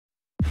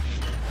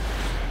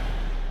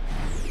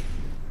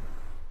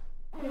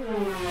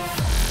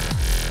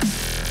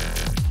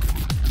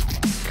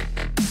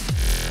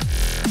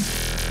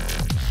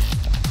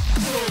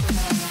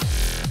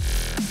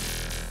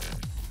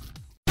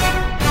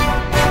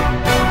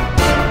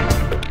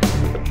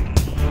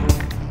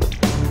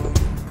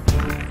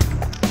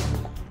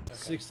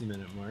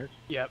60-minute mark.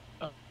 Yep.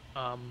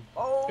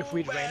 Oh, if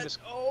we'd bad. ran this.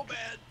 Oh,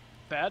 bad.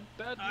 Bad.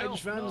 I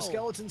just found the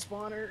skeleton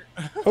spawner.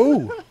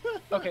 Oh.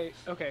 Okay.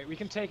 We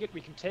can take it.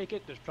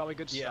 There's probably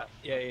good stuff.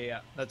 Yeah.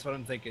 That's what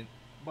I'm thinking.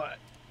 But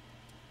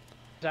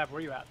Dav,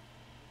 where you at?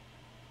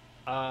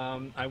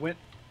 I went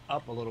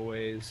up a little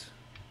ways.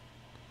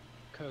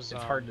 Cause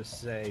it's hard to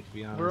say, to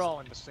be honest. We're all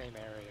in the same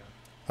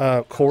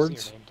area. Chords. I don't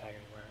see your name tag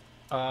anywhere.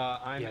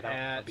 I'm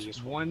at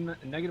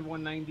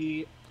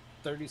 -190,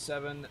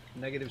 37,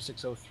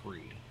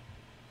 -603.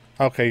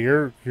 Okay,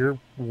 you're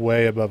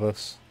way above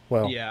us.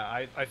 Well.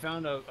 Yeah, I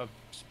found a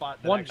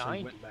spot that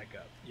actually went back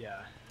up.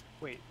 Yeah.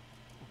 Wait.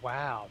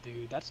 Wow,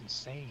 dude, that's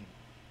insane.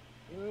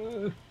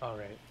 All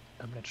right,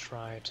 I'm gonna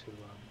try to.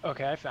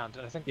 Okay, I found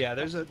it. I think. Yeah,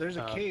 there's a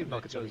cave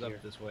that goes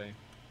up this way.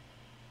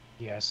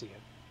 Yeah, I see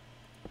it.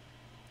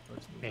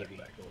 Let's move that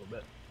back a little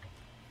bit.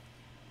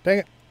 Dang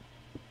it.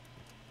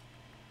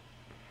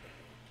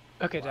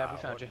 Okay, Dad, we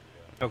found you.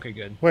 Okay,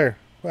 good. Where?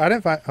 I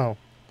didn't find. Oh.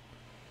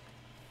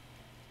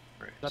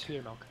 Right. Up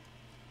here, milk.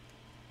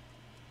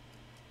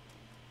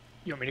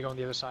 You want me to go on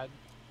the other side?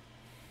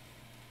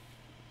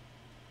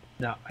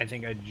 No, I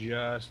think I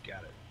just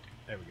got it.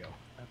 There we go.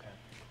 Okay.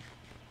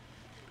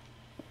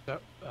 So,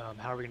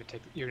 how are we gonna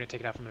take? You're gonna take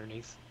it out from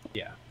underneath?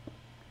 Yeah.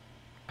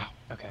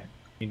 Okay.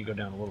 You need to go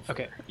down a little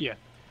further. Okay. Yeah.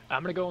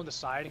 I'm gonna go on the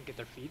side and get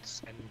their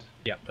feet, and.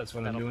 Yep, that's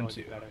what I'm doing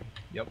too.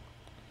 Yep.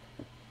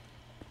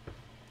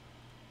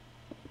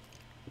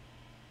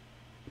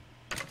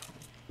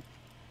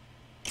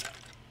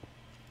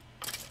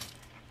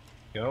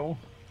 Go.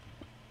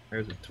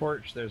 There's a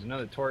torch. There's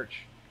another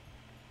torch.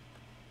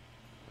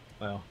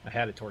 Well, I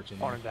had a torch in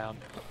there. Arm down.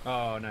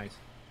 Oh, nice.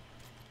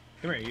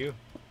 Come here, you.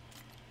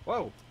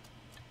 Whoa.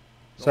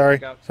 Sorry,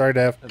 Dav.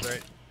 That's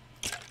right.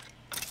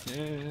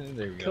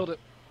 There we go. Killed it.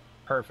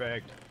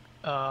 Perfect.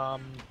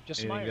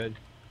 Just anything good?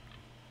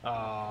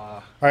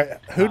 All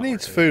right, who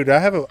needs food? I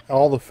have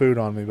all the food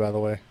on me, by the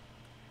way.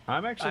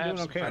 I'm actually doing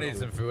okay. I need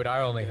some food. I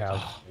only have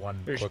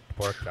one cooked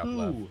pork chop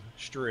left. 2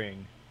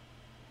 string.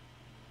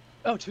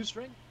 Oh, 2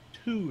 string?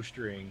 2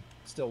 string.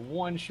 Still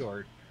 1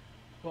 short.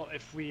 Well,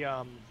 if we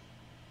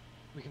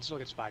can still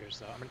get spiders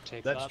though. I'm gonna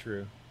take That's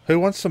true. Who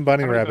wants some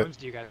bunny How many rabbit? bones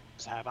do you guys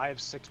have? I have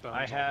 6 bones.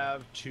 I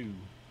have 2.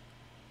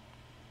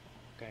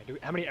 Okay.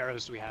 How many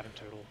arrows do we have in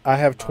total? I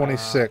have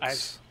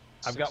 26.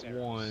 I've got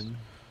arrows. 1.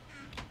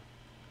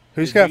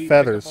 Who's got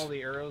feathers? Pick up all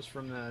the arrows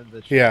from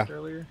the yeah.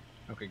 earlier?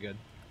 Okay, good.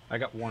 I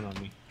got 1 on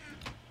me.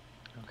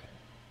 Okay.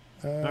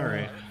 All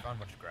right. I found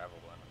much gravel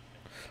on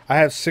it. I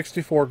have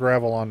 64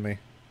 gravel on me,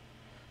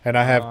 and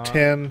I have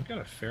 10. I've got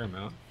a fair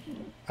amount.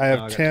 I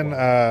have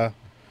 10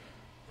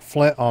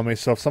 flint on me.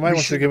 So if somebody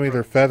wants to give me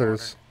their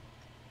feathers,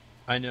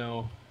 I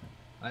know.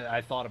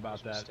 I thought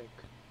about that. Mistake.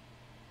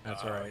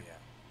 That's all right. Yeah.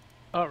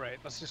 All right,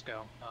 let's just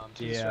go.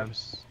 To the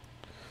service.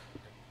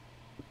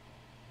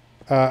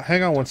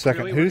 hang on one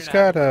second. Really, who's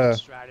got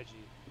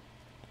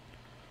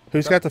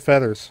Who's got the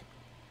feathers?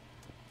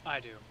 I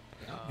do.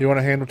 You want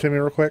to hand them to me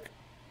real quick?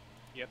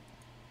 Yep.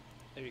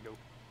 There you go.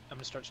 I'm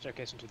gonna start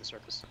staircasing to the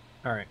surface.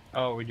 All right.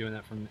 Oh, are we doing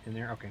that from in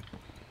there? Okay.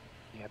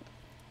 Yep.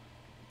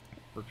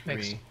 Works for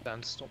Makes me.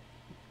 sense.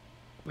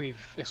 We've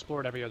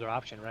explored every other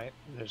option, right?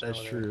 There's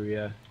That's no true.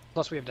 Yeah.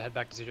 Plus, we have to head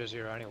back to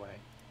 0-0 anyway.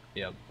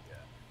 Yep.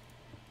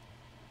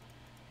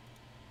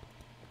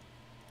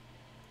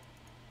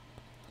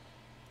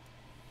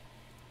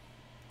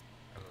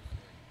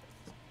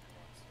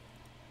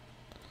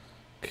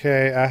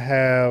 Okay, I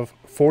have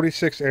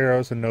 46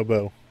 arrows and no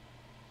bow.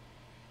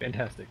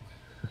 Fantastic.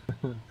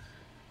 We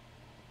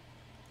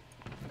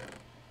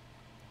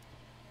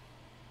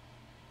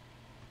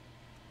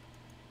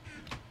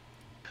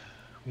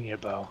need a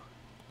bow.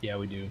 Yeah,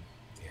 we do.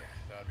 Yeah,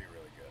 that'd be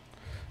really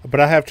good.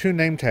 But I have 2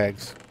 name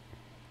tags.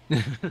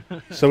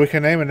 So we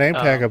can name a name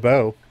tag a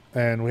bow,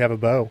 and we have a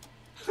bow.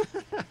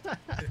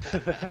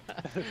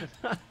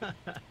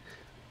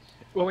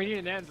 Well, we need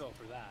an anvil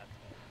for that.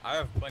 I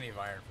have plenty of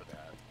iron for that.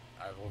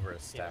 I have over a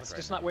stack. Yeah, let's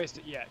just not waste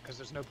it yet, because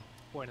there's no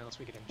point unless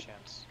we get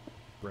enchants.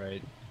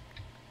 Right.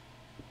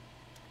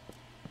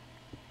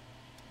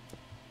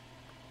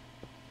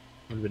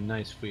 Would have been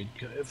nice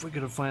if we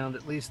could have found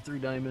at least 3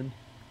 diamond,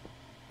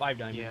 5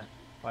 diamond. Yeah.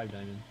 5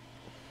 diamond.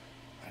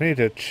 I need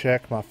to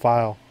check my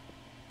file.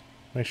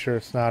 Make sure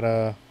it's not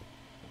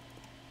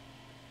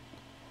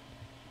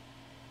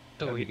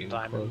Deleting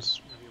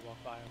diamonds when you walk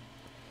by them.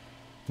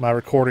 My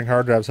recording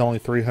hard drive's only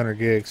 300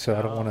 gigs, so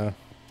I don't want to.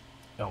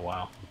 Oh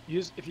wow.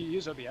 If you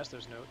use OBS,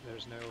 there's no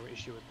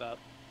issue with that.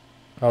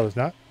 Oh, there's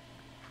not?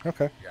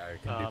 Okay. Yeah, you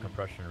can do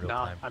compression in real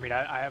time. I mean,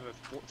 I have a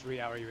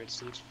 3-hour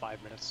UHC, it's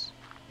 5 minutes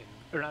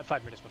or not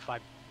 5 minutes, but 5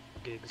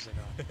 gigs in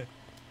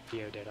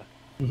video data.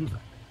 I was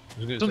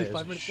gonna It's only say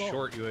 5 it's minutes a long.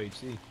 short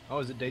UHC. Oh,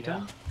 is it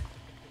daytime?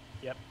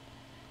 Yeah. Yep.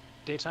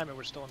 Daytime, and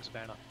we're still in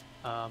Savannah.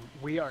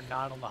 We are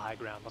not on the high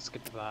ground. Let's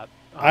get to that.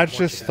 I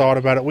just thought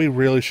about it. We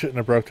really shouldn't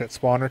have broke that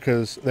spawner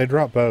because they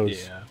drop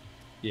bows.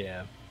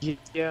 Yeah.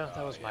 Yeah,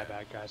 that was my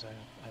bad, guys.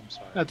 I'm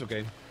sorry. That's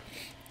okay.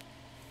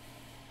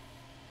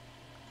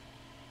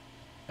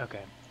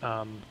 Okay.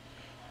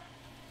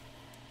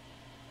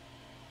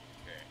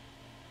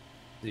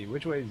 Okay. See,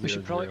 which way is 0, We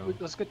should probably 0?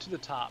 let's get to the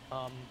top.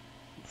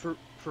 For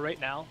right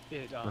now,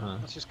 Uh-huh.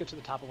 let's just get to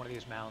the top of one of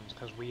these mountains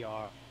because we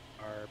are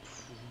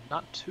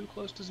not too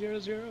close to 0,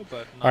 0,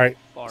 but not All right.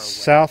 far away.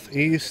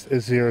 Southeast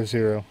is 0,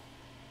 0.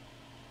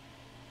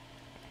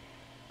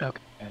 Okay.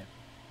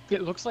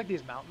 It looks like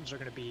these mountains are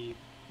going to be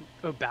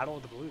a battle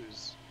of the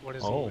blues. What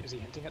is Oh. he? Is he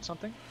hinting at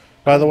something?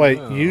 By the way,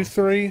 Oh. you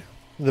three,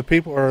 the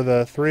people, or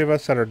the three of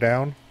us that are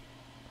down,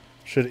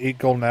 should eat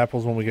golden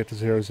apples when we get to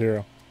 0,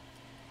 0.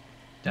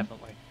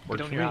 Definitely. Works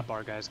Get on for your me. hot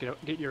bar, guys.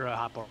 Get your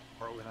hot bar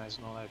organized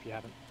and all that if you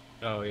haven't.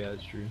 Oh, yeah,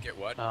 that's true. Get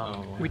what?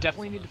 Oh, We wow.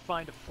 definitely need to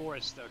find a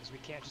forest though, because we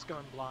can't just go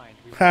in blind.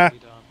 We Ha.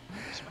 need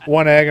some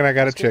One egg and I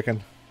got a Let's get-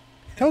 chicken.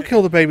 Don't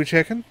kill the baby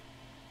chicken.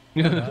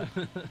 Get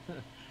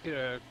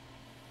a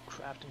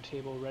crafting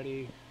table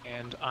ready,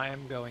 and I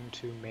am going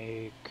to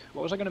make.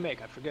 What was I going to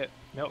make? I forget.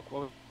 Milk.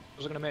 What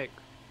was I going to make?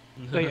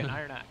 Oh yeah, an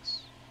iron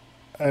axe.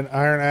 An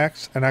iron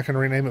axe, and I can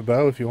rename it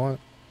Bo if you want.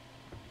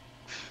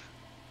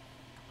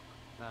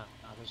 Nah,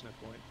 there's no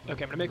point. Okay, I'm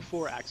going to make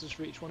 4 axes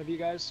for each one of you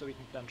guys, so we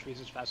can cut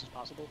trees as fast as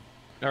possible.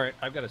 Alright,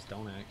 I've got a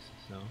stone axe,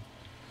 so...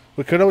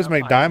 We could always I'm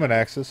make fine. diamond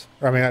axes.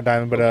 Or, I mean, not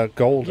diamond, but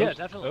gold. Yeah,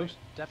 definitely, those?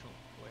 definitely.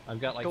 I've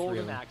got like 3 of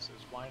Golden them. axes.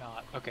 Why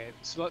not? Okay,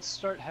 so let's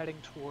start heading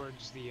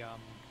towards the.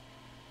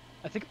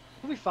 I think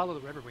if we follow the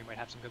river, we might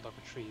have some good luck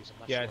with trees. I'm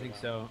not Yeah, sure, I think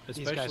though. so.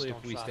 These guys Especially if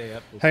don't we drop. stay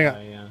up this Hang on.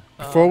 high, yeah.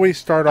 Before we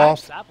start I have off,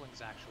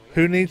 saplings, actually.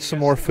 who Do needs you some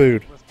guys more think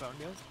food? With bone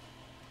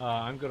meal?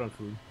 I'm good on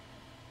food.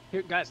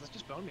 Here, guys, let's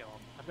just bone meal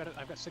them.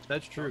 I've got 6.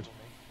 That's true. bones on me.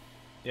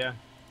 Yeah.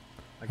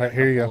 I Alright,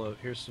 here you go.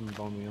 Here's some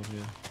bone meal,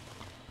 yeah.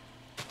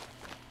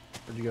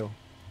 Where'd you go?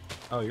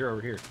 Oh, you're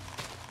over here.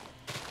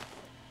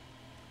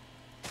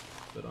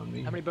 Put on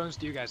me. How many bones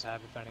do you guys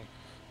have, if any?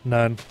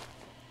 None. Is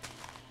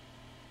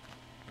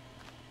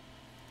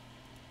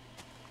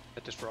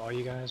that just for all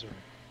you guys, or?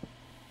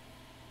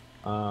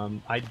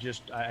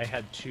 I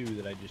had 2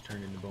 that I just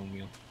turned into bone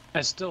meal.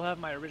 I still have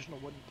my original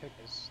wooden pick.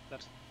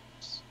 That's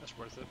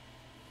worth it.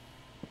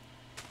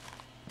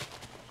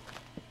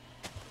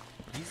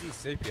 Easy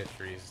sepia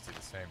trees do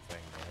the same thing,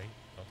 right?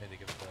 Don't they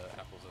give the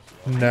apples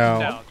as well? No.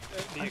 No,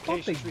 the I thought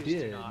acacia they trees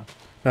did. do not.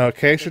 No,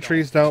 acacia They don't.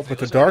 trees don't, but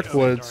the Those are dark the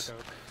woods, dark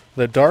oak.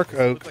 the dark Does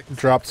it look oak like the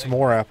same drops thing?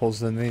 more apples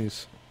than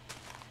these.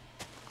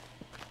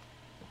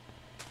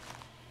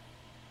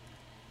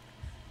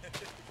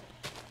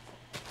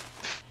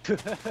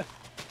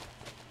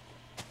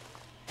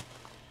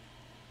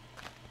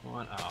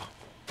 One. Oh.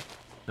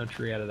 No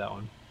tree out of that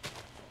one.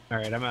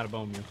 Alright, I'm out of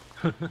bone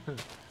meal.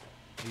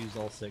 Used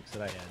all 6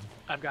 that I had.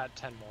 I've got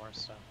 10 more,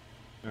 so.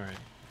 Alright.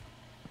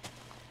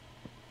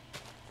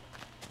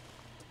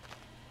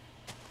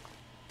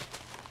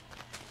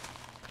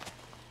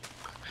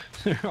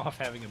 They're off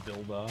having a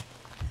build-off.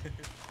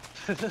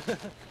 Build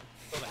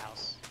a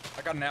house.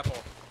 I got an apple.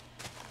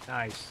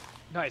 Nice.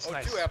 Nice, Oh,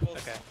 nice. 2 apples.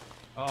 Okay.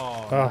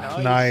 Oh, Oh,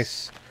 Nice.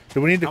 nice.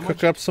 Do we need to How cook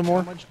much- up some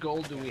more? How much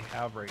gold do we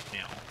have right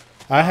now?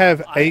 I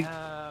have I 8.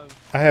 have,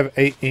 I have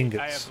 8 I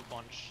ingots. have a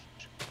bunch.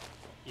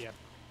 Yep.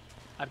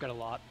 I've got a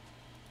lot.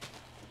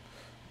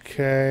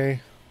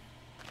 Okay.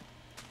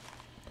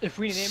 If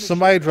we name it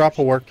Somebody Sheep, drop a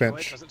Sheep,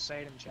 workbench. Does it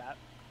say it in chat?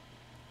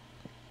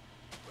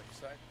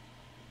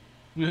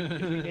 What'd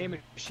If we name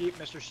it Sheep,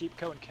 Mr.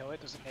 Sheepco, and kill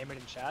it, does it name it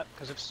in chat?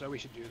 Because if so, we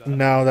should do that.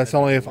 No, that's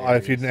That'd only be if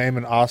you hilarious. name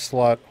an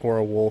ocelot or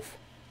a wolf.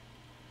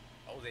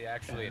 Oh, they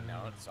actually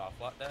announced soft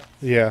that?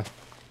 Yeah.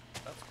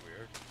 That's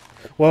weird.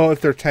 Well,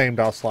 if they're tamed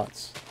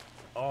ocelots.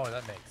 Oh,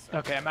 that makes sense.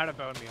 Okay, I'm out of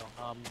bone meal.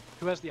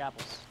 Who has the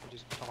apples? Could you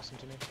just toss them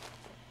to me?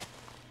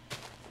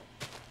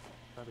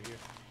 Over here.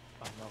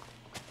 Oh, no.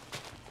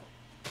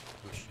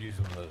 We should use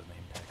one of those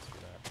name tags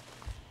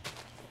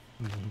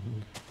for that.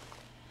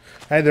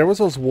 Hey, there was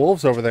those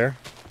wolves over there.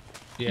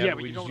 Yeah, but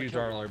but we you don't just wanna used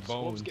kill all our wolves.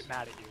 Wolves bones. get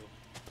mad at you.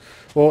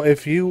 Well,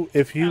 if you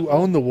Apple.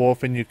 own the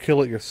wolf and you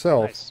kill it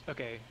yourself, Nice.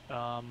 Okay.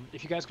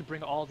 If you guys could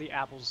bring all the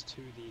apples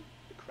to the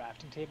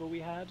crafting table we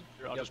had,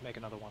 or I'll Yep. just make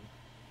another one.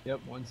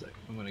 Yep, one second.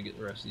 I'm gonna get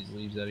the rest of these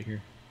leaves out of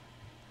here.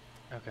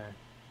 Okay.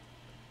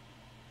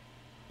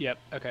 Yep.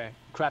 Okay.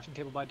 Crafting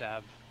table by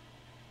Dav.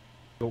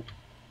 Nope.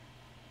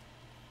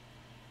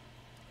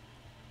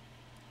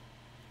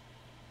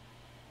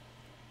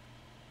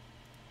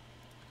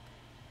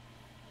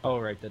 Oh,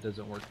 right, that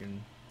doesn't work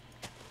in...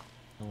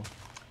 Oh.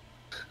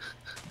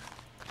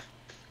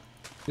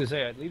 Gonna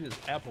say, I'd leave this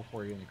apple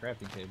for you in the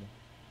crafting table.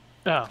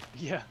 Oh,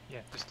 yeah, yeah.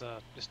 Just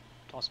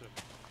toss it.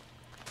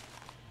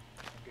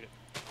 Get it.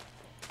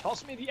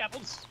 Toss me the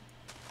apples.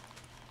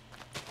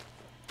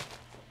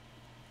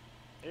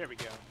 There we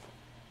go.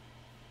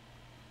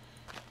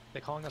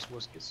 They're calling us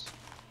wuskies.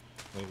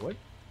 Wait, what?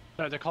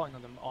 No, they're calling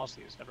them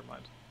Aussies. Never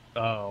mind.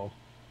 Oh.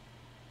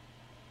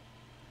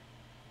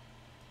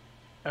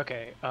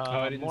 Okay. Oh,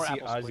 I didn't more see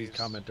apples, Ozzy's please.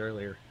 comment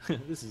earlier.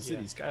 This is Yeah.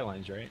 City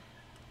Skylines, right?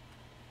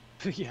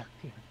 Yeah.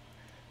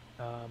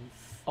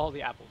 All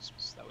the apples.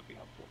 That would be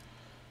helpful.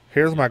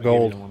 here's my I'll give you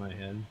gold. the one I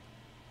had.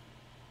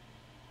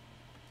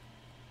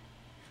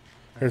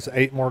 There's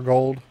 8 more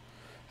gold,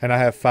 and I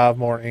have 5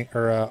 more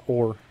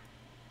ore.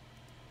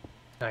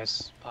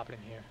 Nice. Pop it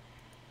in here.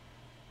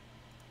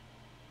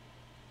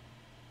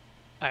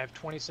 I have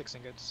 26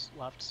 ingots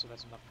left, so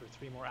that's enough for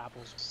 3 more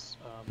apples.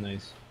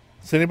 Nice.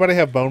 Does anybody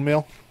have bone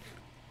meal?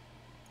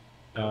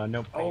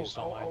 Nope. I used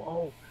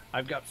all mine.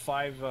 I've got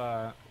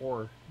 5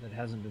 ore that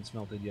hasn't been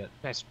smelted yet.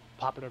 Nice.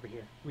 Pop it over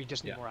here. We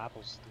just need more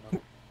apples at the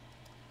moment.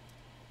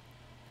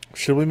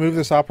 Should we move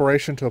this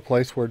operation to a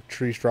place where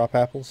trees drop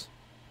apples?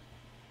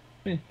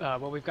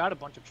 Well, we've got a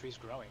bunch of trees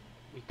growing.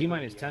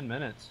 T-minus 10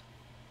 minutes.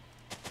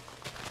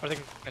 Are they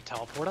going to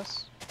teleport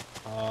us?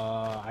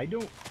 I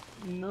don't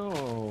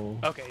know.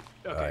 Okay,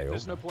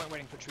 there's no point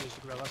waiting for trees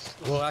to grow. Let's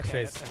Well,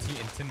 actually, in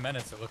 10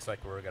 minutes, it looks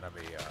like we're gonna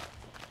be.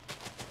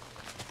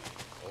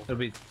 It'll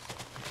be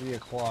 3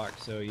 o'clock,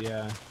 so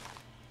yeah.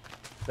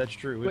 That's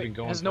true. We've been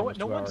going has for no almost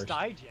 2 one's hours.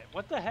 died yet?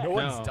 What the heck? No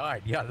one's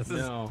died. Yeah, this is.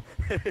 No.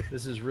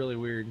 This is really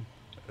weird.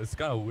 It's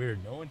kind of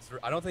weird. No one's.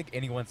 I don't think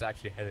anyone's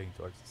actually heading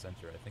towards the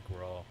center. I think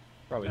we're all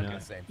Probably doing not.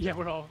 the same. Yeah, thing.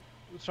 we're all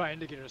trying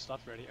to get our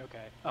stuff ready.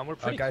 Okay. We're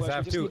pretty guys, close. I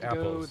have we just 2 need to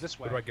apples. go this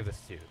way. What do I give this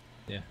to?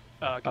 Yeah.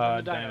 Give them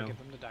to Dino. Dino. Give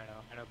them to Dino.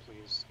 Dino,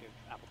 please give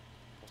apples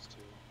to.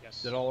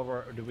 Yes.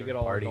 Did we get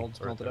all our gold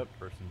smelted up?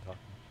 Person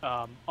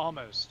talking.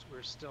 Almost.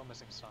 We're still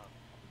missing some.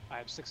 I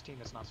have 16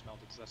 that's not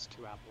smelted, so that's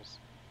 2 apples.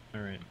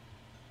 All right.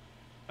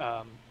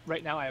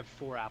 Right now I have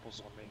 4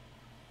 apples on me.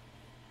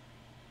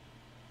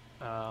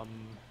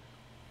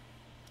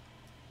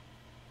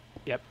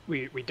 Yep,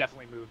 we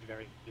definitely moved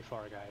very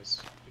far,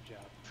 guys. Good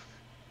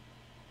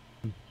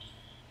job.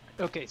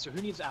 Okay, so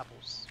who needs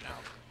apples now?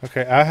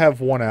 Okay, I have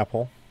 1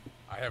 apple.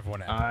 I have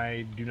 1 apple.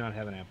 I do not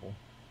have an apple.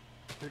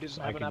 Who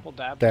doesn't have an apple?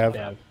 Dab? Dab.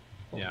 Dab.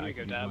 Well, Yeah, here I you go,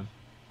 can do Dab. one.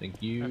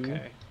 Thank you.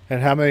 Okay.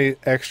 And how many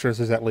extras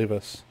does that leave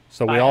us?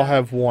 So we I all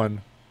have- have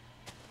 1.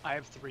 I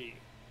have 3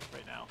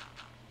 right now.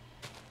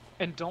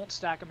 And don't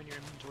stack them in your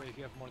inventory if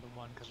you have more than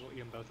 1, because we'll eat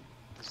them both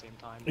at the same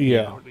time.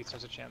 Yeah. Or at least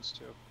there's a chance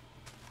to.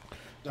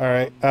 All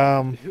right.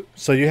 Who-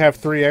 So you have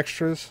 3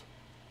 extras.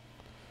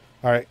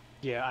 All right.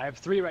 Yeah, I have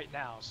 3 right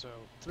now, so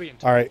 3 in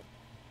total. All right.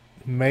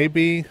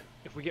 Maybe.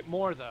 If we get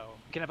more, though,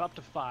 we can have up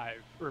to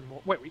 5 or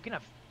more. Wait, we can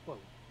have. Whoa.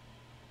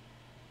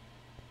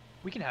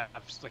 We can have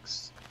like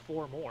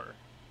 4 more.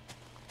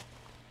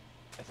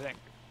 I think.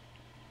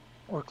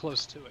 Or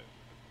close to it.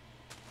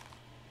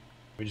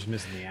 We're just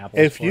missing the apples.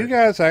 If for you it.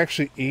 guys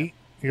actually eat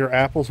your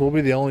apples, we'll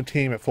be the only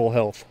team at full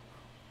health.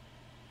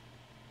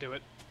 Do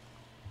it.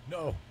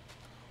 No.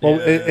 Well,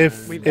 Yeah.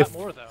 if We've if got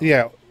more, though.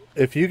 yeah,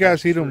 if you guys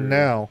That's eat them true.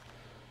 now,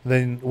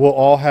 then we'll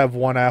all have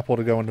 1 apple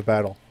to go into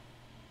battle.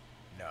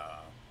 No.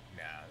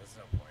 Nah. There's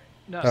no point.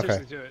 No, Okay.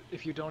 seriously, do it.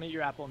 If you don't eat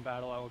your apple in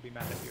battle, I will be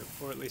mad at you.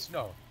 Or at least.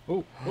 No.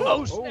 Oh,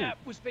 Oh, snap!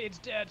 Spade's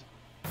dead!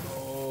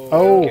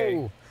 Oh.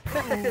 Okay.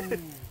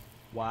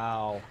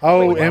 Wow. Oh,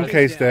 Wait, what?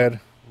 MK's dead.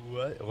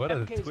 What a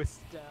MK's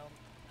twist. down.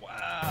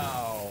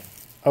 Wow.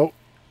 Oh.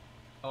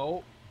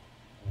 Oh,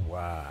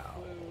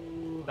 Wow.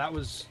 that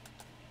was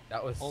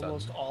That was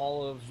almost sudden.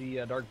 all of the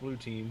dark blue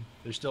team.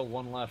 There's still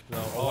 1 left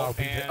though. Oh, wow,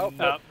 and oh,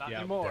 No, not yeah,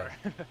 anymore.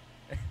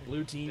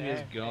 blue team is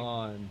Dang.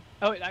 gone.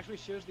 Oh, it actually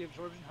shows the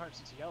absorption hearts.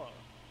 It's yellow.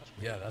 That's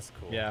pretty Yeah, cool. that's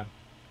cool. Yeah.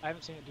 I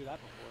haven't seen it do that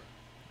before.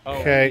 Oh,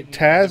 Okay, we-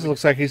 Taz we-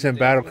 looks like he's in they-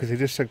 battle because he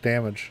just took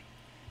damage.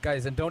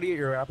 Guys, and don't eat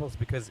your apples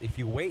because if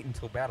you wait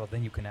until battle,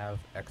 then you can have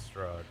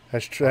extra.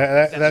 That's true.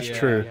 That's Yeah.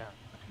 true.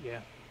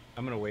 Yeah.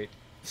 I'm gonna wait.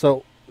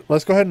 So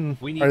let's go ahead and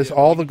We need is to,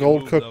 all we the need to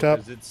gold move, cooked though, up?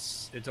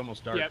 'cause it's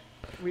almost dark. Yep.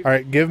 All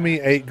right, give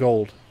me 8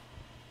 gold.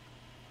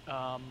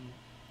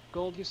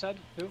 Gold, you said?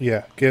 Who?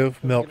 Yeah, give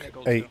Who? milk Give me a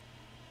gold 8. too.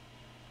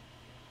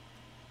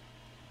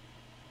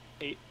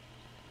 8.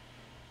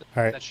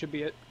 All right. That should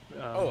be it.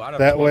 Oh, I don't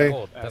That have way-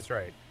 gold. That's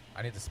right.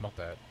 I need to smelt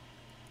that.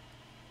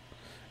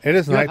 It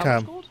is you have how much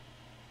nighttime. gold?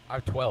 I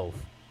have 12.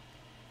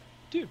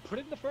 Dude, put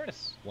it in the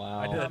furnace. Wow.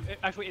 I did.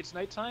 Actually, it's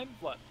nighttime.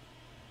 What?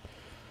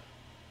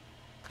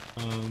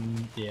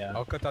 Yeah.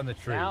 I'll cut down the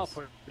trees. Now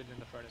put it in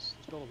the furnace.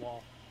 Let's build a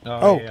wall.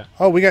 Oh, yeah.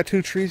 oh, we got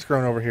 2 trees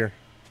growing over here.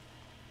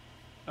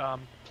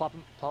 Plop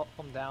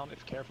them down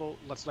if careful.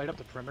 Let's light up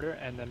the perimeter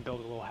and then build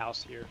a little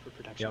house here for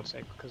protection's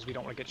sake because we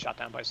don't want to get shot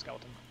down by a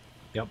skeleton.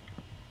 Yep.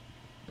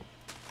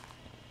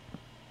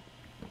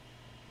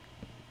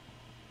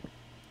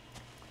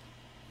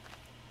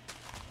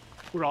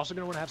 We're also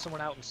going to want to have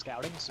someone out and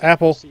scouting. So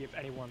Apple. we'll see if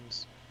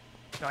anyone's...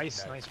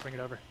 Nice. Bring it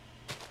over.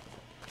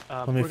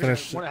 me we're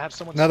finish Want to have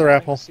someone another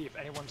scouting apple. to see if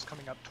anyone's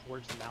coming up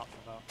towards the mountain,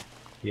 though.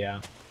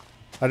 Yeah.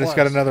 I just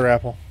got Plus- another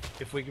apple.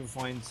 If we can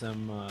find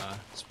some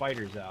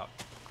spiders out,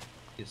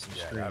 get some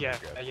Yeah, string. that'd Yeah,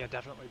 be good. yeah,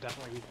 definitely.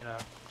 We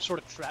can sort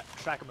of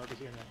track them over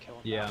here and then kill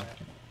them. Yeah.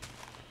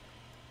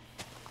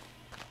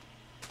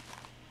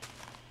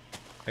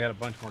 I got a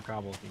bunch more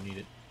cobble if you need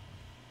it.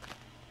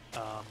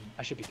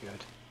 I should be good.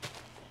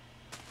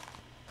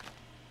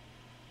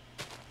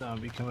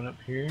 Zombie coming up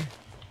here.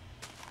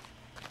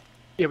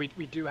 Yeah, we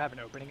do have an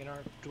opening in our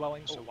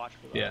dwelling, so watch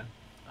for that. Yeah.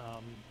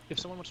 If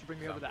someone wants to bring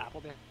me over the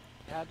apple they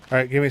had, All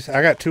right, give me.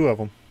 I got 2 of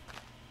them.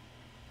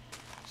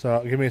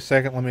 So give me a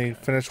second. Let me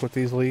finish with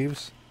these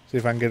leaves. See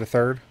if I can get a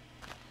third.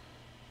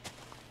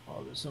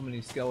 Oh, there's so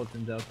many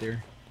skeletons out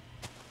there.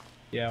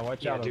 Yeah,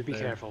 watch yeah, out. do up be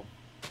there. careful.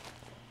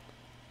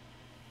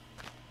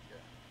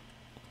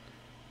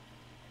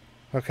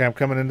 Okay, I'm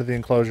coming into the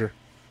enclosure.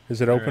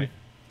 Is it All open? right.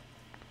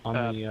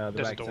 On the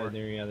there's a back door. side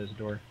there, yeah, there's a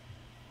door.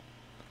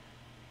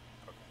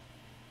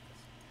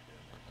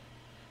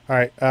 All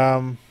right.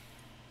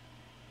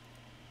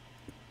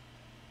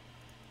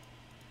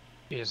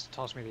 You just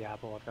toss me the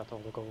apple. I've got all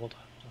the gold.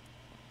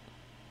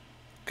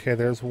 Okay,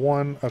 there's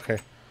one. Okay.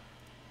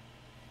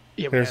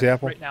 Yeah, Here's the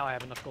apple. Right now, I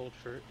have enough gold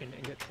in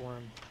ingot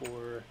form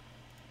for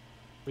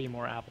 3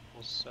 more apples.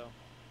 So All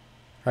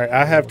right,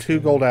 I have 2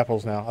 gold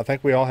apples now. I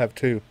think we all have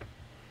 2.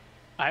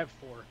 I have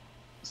 4.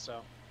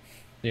 So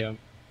Yeah.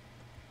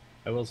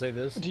 I will say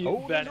this. Do you-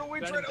 Oh, Ben- there's a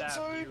witch Ben right and Dad,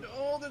 outside! do you-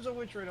 Oh, there's a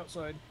witch right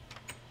outside.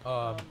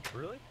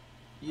 Really?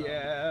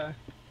 Yeah.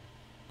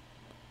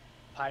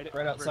 hide it Right cover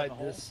it in outside the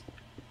hole. this.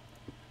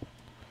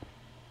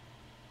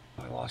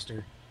 I lost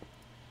her.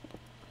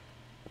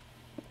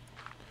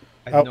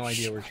 I have no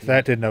idea where she that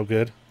went. did no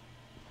good.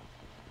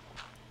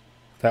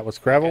 That was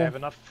Okay, gravel. I have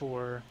enough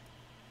for.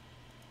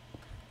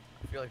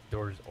 I feel like the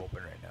door is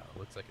open right now. It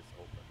looks like it's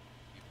open.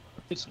 even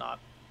though It's not.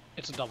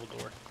 It's a double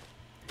door.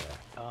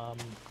 Yeah.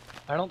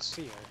 I don't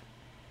see her.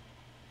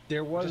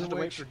 There was Just a have to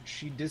wait witch. for-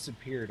 She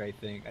disappeared, I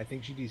think. I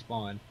think she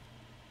despawned.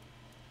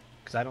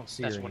 Because I don't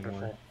see That's her anymore.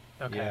 wonderful.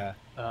 Okay. Yeah.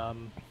 There's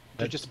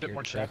that just a bit scared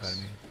more the crap out checks.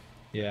 of me.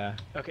 Yeah.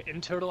 Okay, in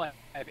total, I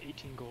have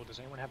 18 gold. Does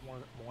anyone have more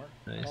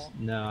at Nice. all?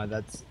 No,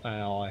 that's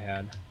all I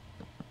had.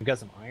 I got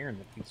some iron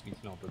that needs to be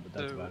smelted, but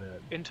that's So, about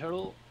it. in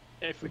total,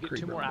 if we The get 2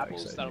 creeper more on the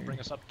apples, backside that'll here. bring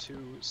us up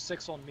to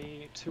 6 on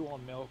me, 2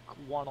 on Milk,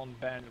 1 on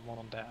Ben, and 1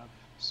 on Dav.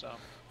 So,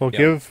 Well, Yep.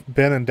 give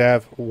Ben and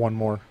Dav 1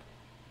 more.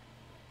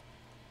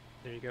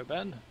 there you go,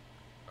 Ben.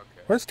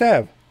 Okay. Where's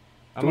Dav?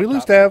 I'm Did we up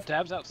lose top. Dav?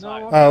 Dav's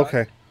outside. No, Oh,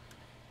 okay.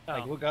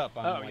 Like, look up.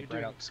 I'm Oh, like you're right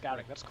doing out.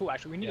 scouting. That's cool.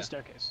 Actually, we need Yeah. a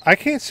staircase. I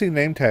can't see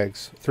name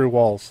tags through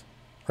walls.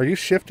 Are you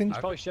shifting? It's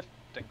probably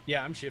shifting.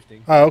 Yeah, I'm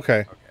shifting. Oh,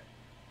 okay.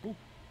 Okay.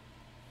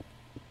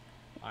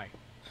 Hi.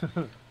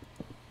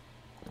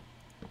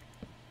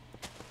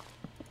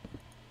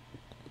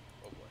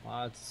 Oh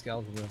boy. It's a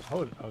skeleton.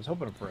 I was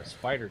hoping for a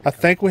spider. To I come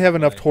think we have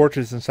enough by.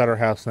 torches inside our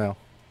house now.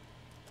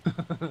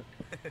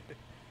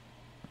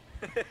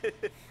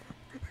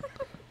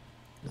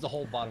 There's a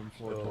whole bottom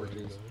floor Oh my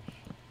torches. gosh.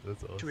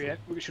 That's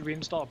awesome. Should we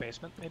install a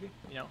basement, maybe?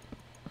 You know,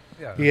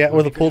 Yeah. Yeah, would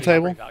with be a good pool for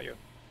property table. value.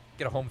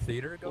 Get a home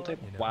theater Pool going.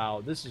 table. You know?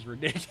 Wow, this is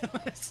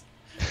ridiculous.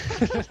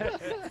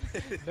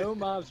 No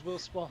mobs will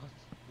spawn.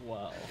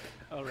 Wow.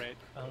 All right.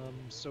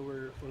 So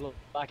we're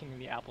lacking in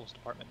the apples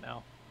department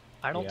now.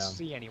 I don't Yeah.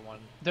 see anyone.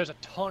 There's a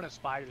ton of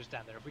spiders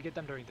down there. If we get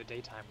them during the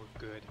daytime, we're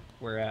good.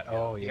 We're at.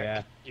 Oh You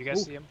yeah. You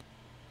guys Ooh. see them?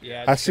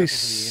 Yeah. I just see careful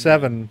for the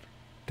 7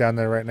 down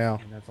there right now.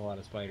 Enderman. And that's a lot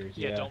of spiders.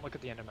 Yeah. Yeah. Don't look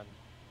at the Enderman.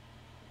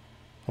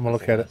 I'm gonna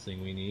That's look the at it. last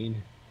thing we need.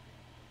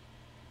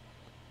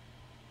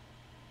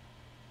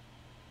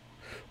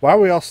 Why are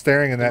we all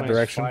staring in that Minus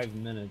direction? 5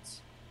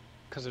 minutes.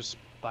 Because there's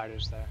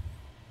spiders there.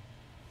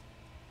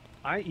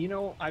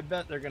 I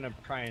bet they're gonna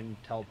try and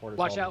teleport us.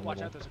 Watch all to out! the Watch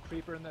middle. out! There's a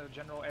creeper in the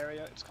general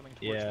area. It's coming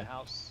towards Yeah. the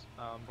house.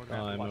 We're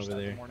gonna Oh, have I'm to watch over that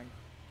in there. the morning.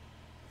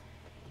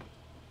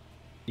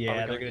 Yeah, Are we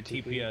they're going gonna to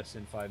TP TP? us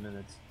in 5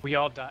 minutes. We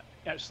all die.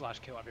 Slash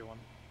kill everyone.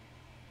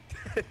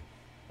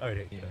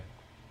 Alright. Yeah.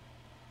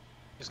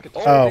 Just get the.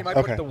 Oh, They might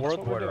okay. put the That's world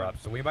what we're border doing. up,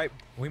 so we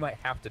might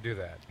have to do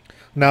that.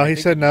 No, I he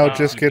think said it's no, not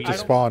just get TP. to I don't-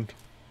 spawn.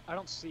 I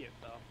don't see it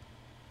though.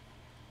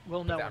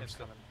 We'll know But when I'm it's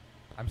still- coming.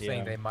 I'm saying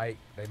Yeah.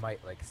 they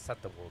might like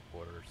set the world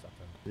border or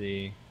something.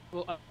 The.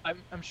 Well,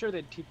 I'm sure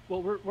they'd.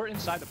 Well, we're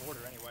inside the border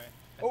anyway.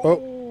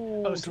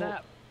 Oh.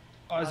 Snap!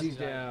 Ozzy's Ozzy's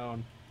down.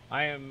 down.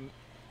 I am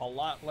a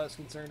lot less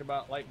concerned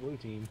about light blue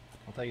team.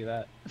 I'll tell you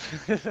that.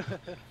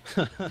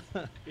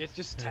 It's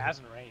just Taz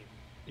and Rain.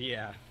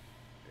 Yeah.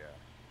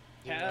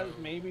 Yeah. Has Zero,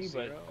 maybe,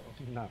 but zero.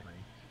 not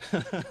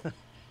rain.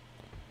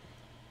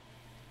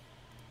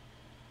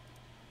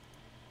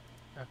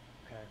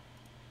 Okay.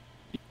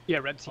 Yeah,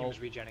 red team Oh. is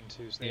regenning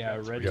too. So they Yeah,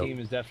 got red Yep. team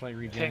is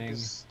definitely Pink regenning.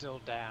 is still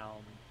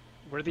down.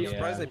 We're the I'm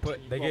surprised only they put-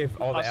 team- they well,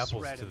 gave all the us,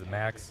 apples red, to and the pink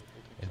max is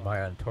the in team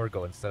my on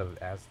Torgo instead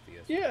of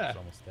Astheus. Yeah. It's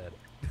almost dead.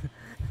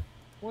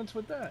 What's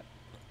with that?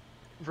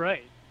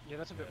 Right. Yeah,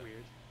 that's a bit Yeah.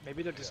 weird.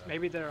 Maybe they're just Yeah.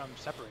 maybe they're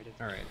separated.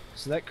 All right.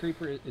 So that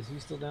creeper is he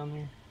still down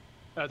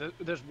there?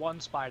 There's one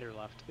spider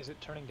left. Is it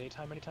turning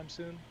daytime anytime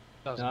soon?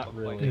 Doesn't Not look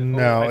really. like it.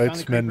 No, I found it's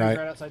the creeper midnight.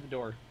 Right outside the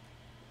door.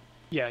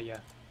 Yeah, yeah.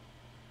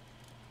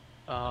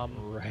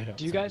 Right outside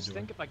Do you guys the door.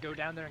 think if I go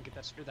down there and get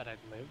that spear that I'd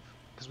live?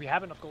 Because we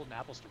have enough golden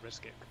apples to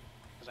risk it.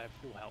 Because I have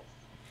full health.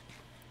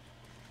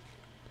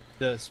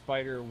 The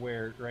spider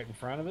where right in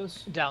front of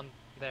us? Down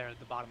there at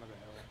the bottom of the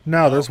hill.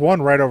 No, there's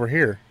one right over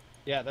here.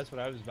 Yeah, that's what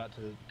I was about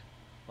to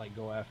like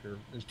go after.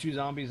 There's 2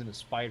 zombies and a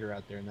spider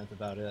out there, and that's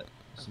about it.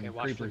 Some Okay,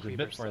 watch for creepers a bit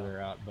creepers, though.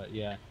 farther out, but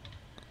yeah.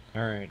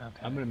 All right, Okay.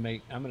 I'm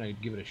gonna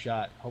give it a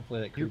shot. Hopefully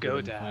that You creeper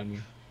go, doesn't find me.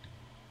 Dav.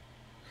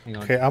 Hang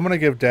on. Okay, I'm gonna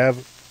give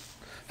Dav.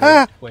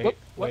 Ah! Wait, Whoop,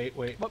 wait,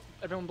 wait. Whoop,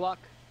 everyone block.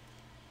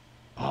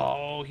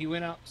 Oh, he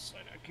went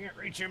outside. I can't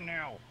reach him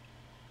now.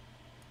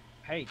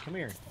 Hey, come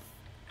here.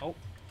 Oh,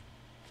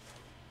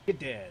 get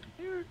dead.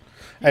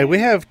 Hey, we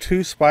have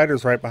 2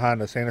 spiders right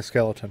behind us and a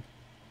skeleton.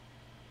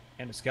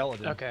 And a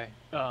skeleton. Okay.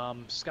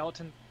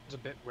 Skeleton's a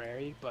bit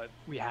wary, but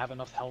we have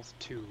enough health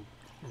to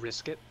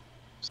risk it.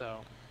 So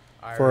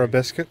For a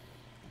biscuit?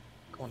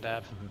 Come on,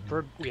 Dab.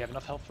 We have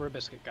enough health for a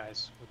biscuit,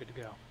 guys. We're good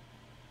to go.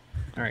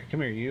 All right,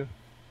 come here, you.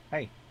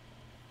 Hey.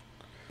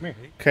 Come here.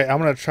 Okay, I'm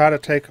gonna try to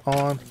take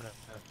on.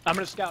 I'm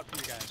gonna scout for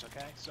you guys,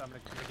 okay? So I'm gonna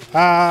give you.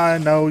 Ah,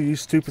 no, you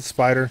stupid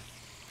spider.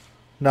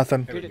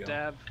 Nothing. There we Get it, go.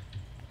 Dab.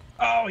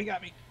 Oh, he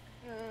got me.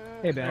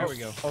 Hey, Ben. There we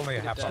go. Only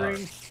a half Dab. hour.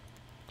 String.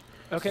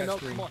 Okay, Got no,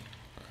 string. come on.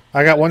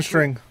 I got one Cool.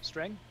 string.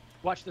 String.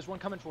 Watch, there's one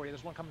coming for you.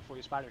 There's one coming for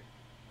you, Spider.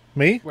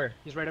 Me? Where?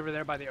 He's right over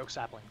there by the oak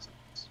saplings.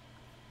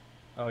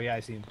 Oh, yeah, I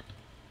see him.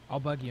 I'll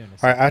bug you in a All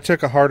second. right, I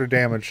took a heart of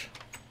damage,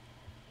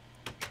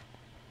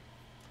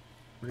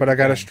 but I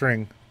got a Bang.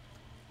 string.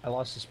 I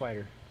lost the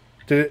spider.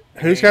 Did it?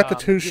 Who's got the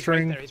two He's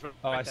string? Right there. He's right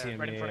Oh, I there, see him,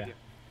 right in yeah, front yeah. of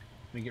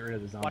Let me get rid of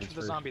the you. zombies Watch for the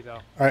first. zombie, though.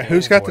 All right, Oh,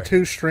 who's got the boy.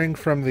 two string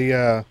from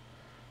the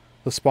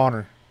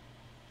spawner?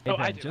 Hey, Oh,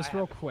 Ben, I do. just I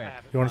real have it. quick. I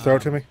have it. You want to throw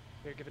it to me?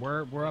 Here, give it to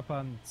We're me. up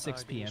on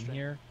 6 give me the p.m. string.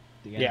 here,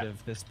 the end Yeah.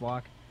 of this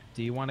block.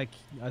 Do you want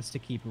us to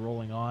keep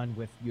rolling on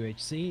with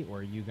UHC, or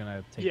are you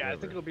gonna take Yeah, I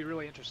over? think it'll be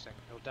really interesting.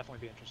 It'll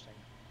definitely be interesting.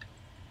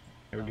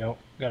 There we go.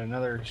 Got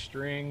another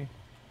string.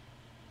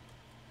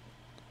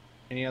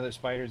 Any other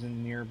spiders in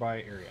the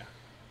nearby area?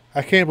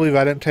 I can't believe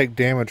I didn't take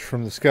damage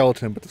from the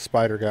skeleton, but the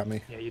spider got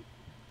me. Yeah, you.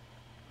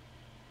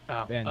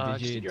 Oh, Ben,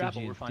 just eat your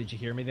apple. We're fine. did you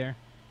hear me there?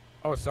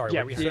 Oh, sorry. Yeah,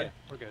 what we did you have say?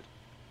 it. We're good.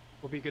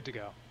 We'll be good to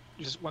go.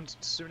 Just once,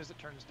 as soon as it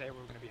turns day,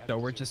 we're gonna be. So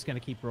heading we're to just gonna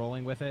keep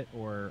rolling with it,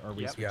 or are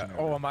we Yep. switching Yeah.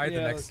 over? Oh, am I the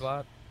Yeah, next let's-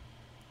 slot?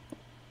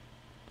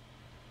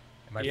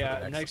 Am I for Yeah,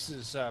 the next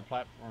is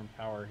platform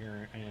power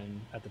here,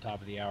 and at the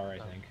top of the hour, I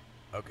think.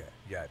 Okay.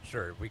 Yeah.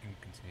 Sure. We can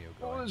continue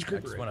going. there's I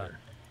creeper just right wanna. there.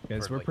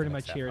 Because for, we're like, pretty the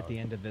much next here half at the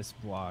hour. end of this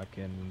block,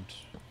 and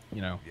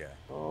you know. Yeah.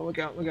 Oh, look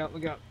out, look out,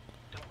 look out.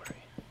 Don't worry.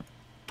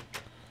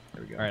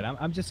 There we go. All right,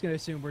 I'm just gonna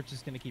assume we're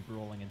just gonna keep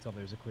rolling until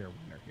there's a clear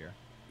winner here.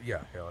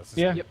 Yeah. Yeah. Let's just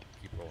Yeah. keep,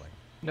 keep rolling.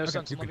 No Okay,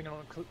 sense you in can- living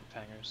on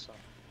cliffhangers. So.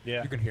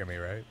 Yeah. You can hear me,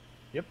 right?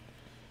 Yep.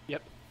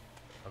 Yep.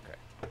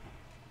 Okay.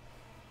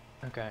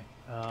 Okay.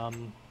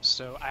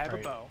 So I have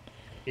Alright. a bow.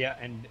 Yeah,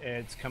 and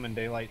it's coming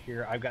daylight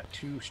here. I've got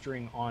 2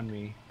 string on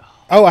me.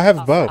 Oh, I have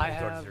a bow. I Go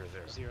to have 0,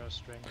 0. 0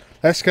 string.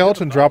 That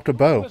skeleton dropped a Who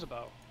bow. has a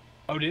bow?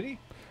 Oh, did he?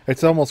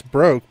 It's almost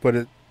broke, but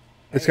it's Hey,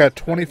 got it's better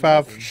than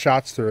 25 nothing.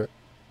 shots through it.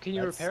 Can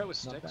you That's repair it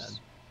with not sticks?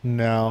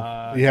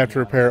 No, you have to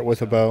no, I repair don't it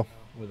with a think so. bow.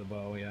 With a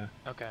bow, yeah.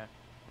 Okay.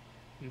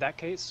 In that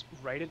case,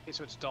 right it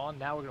so it's dawn.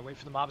 Now we're gonna wait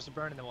for the mobs to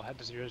burn, and then we'll head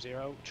to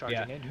 0-0, charging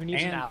Yeah. in. Who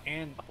needs an apple?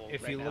 And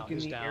if right you now? look in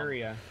Who's the down?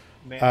 area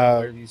man,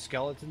 where these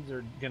skeletons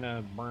are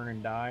gonna burn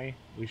and die,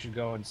 we should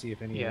go and see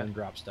if any Yeah. of them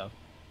drop stuff.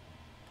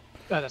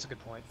 Oh, that's a good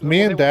point. Me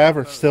Well, and they won't Dav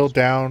drop are still those.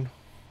 down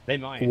They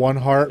might. one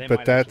heart, They but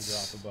might actually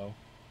that's drop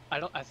a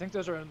bow. I think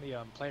those are only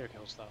player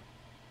kills though.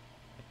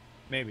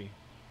 Maybe.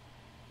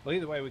 Well,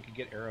 either way, we could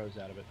get arrows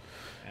out of it.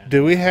 And-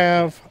 Do we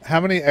have how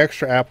many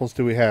extra apples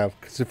do we have?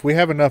 Because if we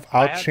have enough,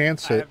 I'll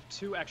chance I it have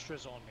 2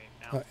 extras on me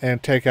now.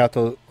 and take out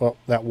the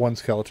that one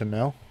skeleton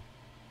now.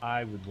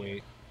 I would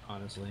wait,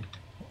 honestly.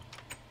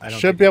 I don't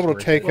Should think be it's able to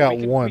worth take it. out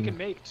we can, one. We can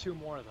make 2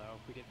 more though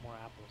if we get more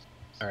apples.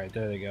 All right,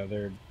 there they go.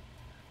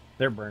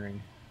 They're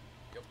burning.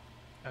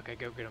 Okay,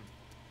 go get them.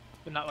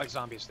 But not like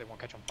zombies; they won't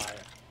catch on fire.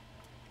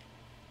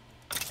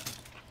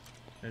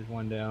 There's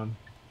one down.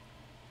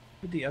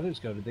 Where'd the others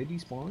go? Did they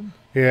despawn?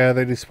 Yeah,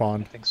 they I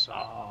despawned. think so. That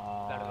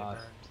or they Ah,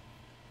 burned.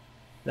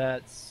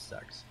 that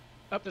sucks.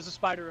 Oh, there's a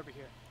spider over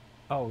here.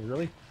 Oh,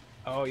 really?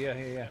 Oh, yeah,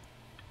 yeah, yeah.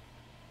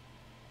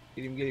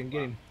 Get him, get him,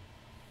 get him.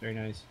 Very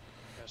nice.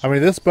 I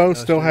mean, this bow No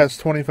still string. has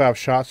 25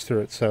 shots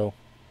through it, so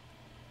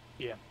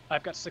Yeah,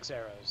 I've got 6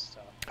 arrows.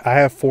 So I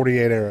have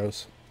 48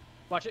 arrows.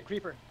 watch it,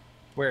 creeper.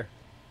 Where?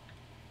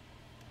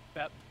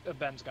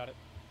 Ben's got it.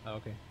 Oh,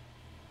 okay.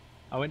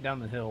 I went down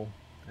the hill,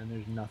 and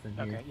there's nothing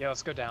here. Okay, yeah,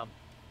 let's go down.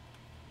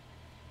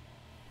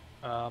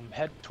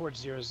 Head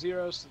towards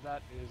 0-0, so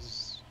that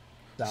is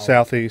South.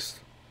 Southeast.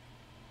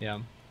 Yeah.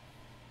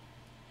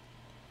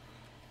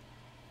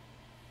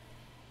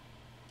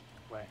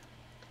 way.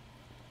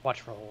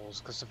 Watch for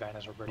holes, because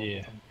savannas are brittle.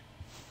 Yeah.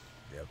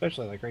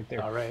 Especially like right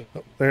there. All right.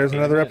 Oh, there's Okay,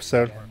 another then,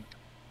 episode.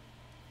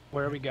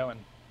 Where are we going?